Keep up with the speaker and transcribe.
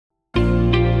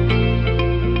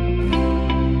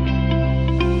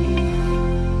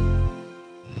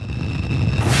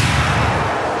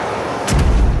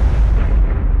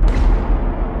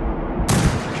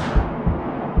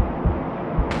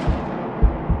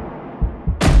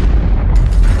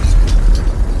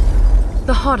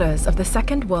The horrors of the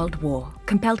Second World War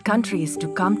compelled countries to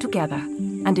come together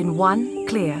and in one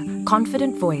clear,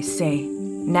 confident voice say,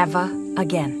 "Never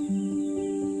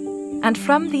again." And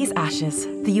from these ashes,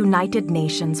 the United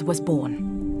Nations was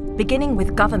born, beginning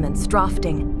with governments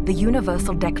drafting the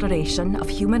Universal Declaration of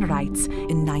Human Rights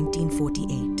in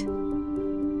 1948.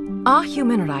 Our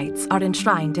human rights are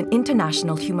enshrined in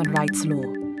international human rights law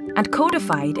and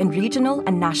codified in regional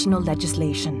and national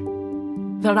legislation.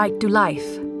 The right to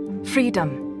life, freedom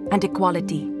and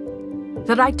equality,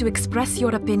 the right to express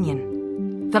your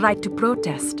opinion, the right to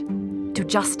protest, to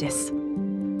justice,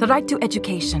 the right to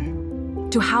education,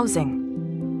 to housing,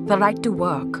 the right to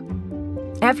work.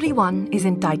 Everyone is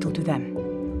entitled to them,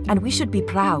 and we should be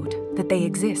proud that they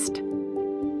exist.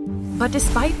 But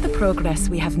despite the progress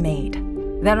we have made,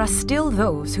 there are still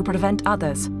those who prevent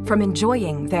others from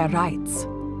enjoying their rights.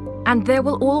 And there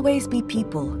will always be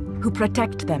people who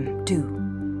protect them too.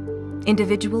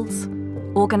 Individuals,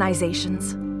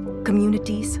 organizations,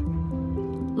 communities,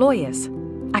 lawyers,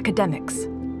 academics,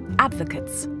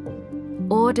 advocates,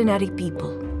 ordinary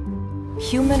people,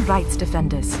 human rights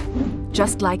defenders,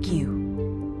 just like you.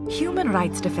 Human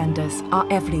rights defenders are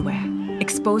everywhere,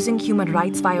 exposing human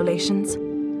rights violations,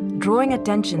 drawing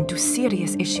attention to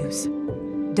serious issues,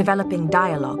 developing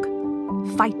dialogue,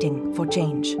 fighting for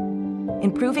change,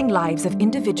 improving lives of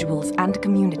individuals and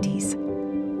communities.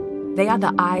 They are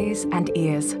the eyes and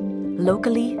ears,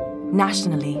 locally,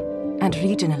 nationally, and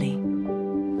regionally.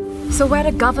 So where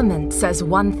a government says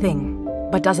one thing,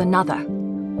 but does another,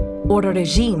 or a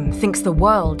regime thinks the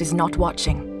world is not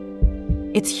watching,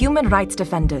 it's human rights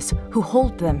defenders who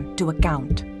hold them to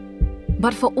account.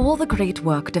 But for all the great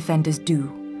work defenders do,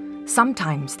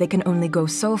 sometimes they can only go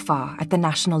so far at the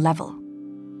national level.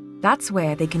 That's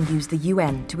where they can use the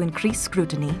UN to increase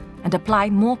scrutiny and apply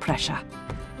more pressure.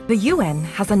 The UN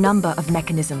has a number of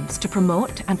mechanisms to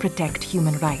promote and protect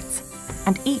human rights,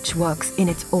 and each works in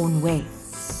its own way.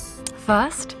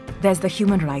 First, there's the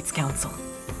Human Rights Council.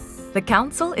 The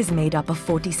Council is made up of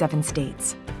 47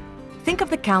 states. Think of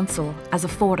the Council as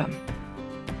a forum.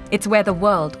 It's where the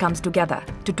world comes together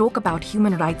to talk about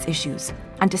human rights issues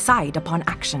and decide upon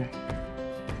action.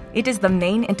 It is the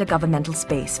main intergovernmental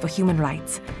space for human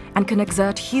rights and can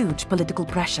exert huge political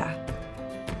pressure.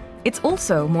 It's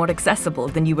also more accessible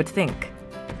than you would think.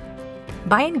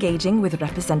 By engaging with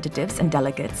representatives and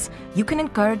delegates, you can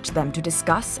encourage them to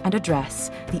discuss and address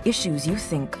the issues you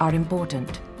think are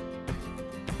important.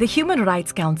 The Human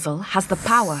Rights Council has the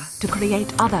power to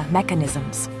create other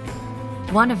mechanisms.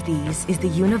 One of these is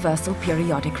the Universal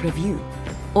Periodic Review,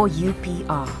 or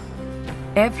UPR.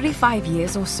 Every 5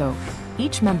 years or so,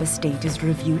 each member state is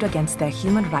reviewed against their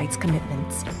human rights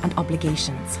commitments and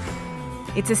obligations.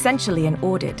 It's essentially an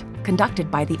audit conducted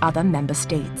by the other member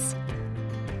states.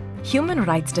 Human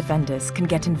rights defenders can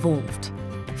get involved,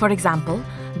 for example,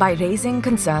 by raising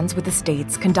concerns with the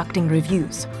states conducting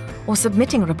reviews or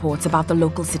submitting reports about the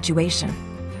local situation,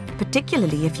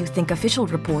 particularly if you think official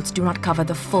reports do not cover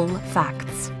the full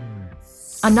facts.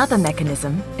 Another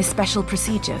mechanism is special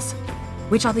procedures,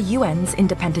 which are the UN's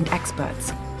independent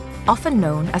experts, often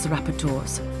known as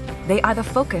rapporteurs. They either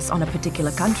focus on a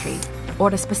particular country or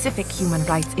a specific human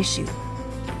rights issue.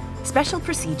 Special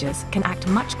procedures can act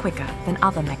much quicker than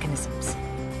other mechanisms.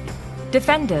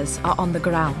 Defenders are on the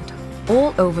ground,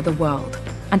 all over the world,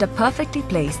 and are perfectly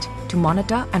placed to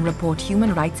monitor and report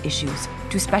human rights issues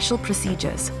to special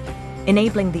procedures,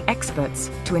 enabling the experts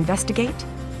to investigate,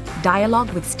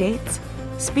 dialogue with states,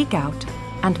 speak out,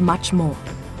 and much more.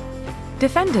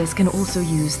 Defenders can also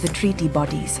use the treaty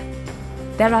bodies.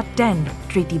 There are 10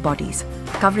 treaty bodies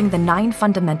covering the 9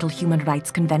 fundamental human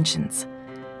rights conventions.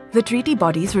 The treaty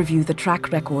bodies review the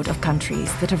track record of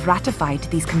countries that have ratified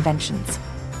these conventions.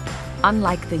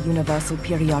 Unlike the Universal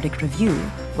Periodic Review,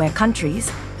 where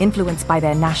countries, influenced by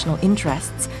their national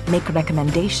interests, make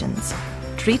recommendations,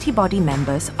 treaty body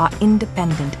members are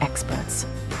independent experts.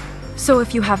 So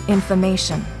if you have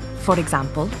information, for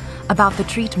example, about the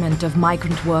treatment of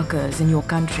migrant workers in your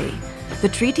country, the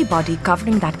treaty body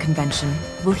covering that convention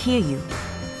will hear you.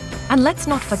 And let's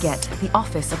not forget the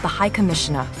Office of the High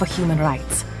Commissioner for Human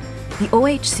Rights. The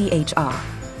OHCHR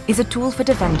is a tool for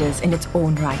defenders in its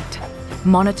own right,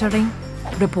 monitoring,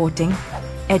 reporting,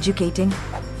 educating,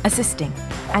 assisting,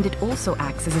 and it also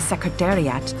acts as a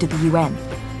secretariat to the UN,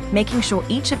 making sure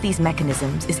each of these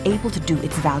mechanisms is able to do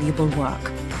its valuable work.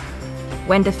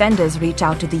 When defenders reach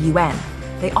out to the UN,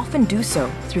 they often do so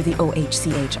through the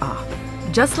OHCHR.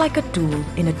 Just like a tool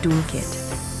in a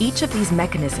toolkit, each of these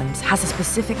mechanisms has a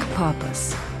specific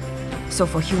purpose. So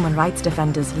for human rights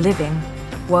defenders living,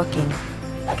 working,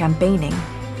 campaigning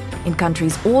in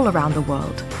countries all around the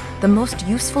world, the most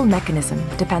useful mechanism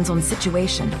depends on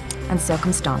situation and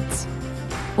circumstance.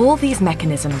 All these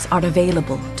mechanisms are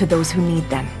available to those who need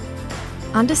them.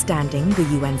 Understanding the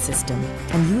UN system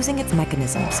and using its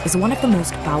mechanisms is one of the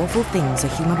most powerful things a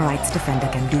human rights defender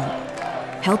can do,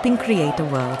 helping create a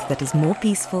world that is more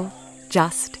peaceful,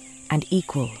 just, and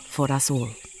equal for us all.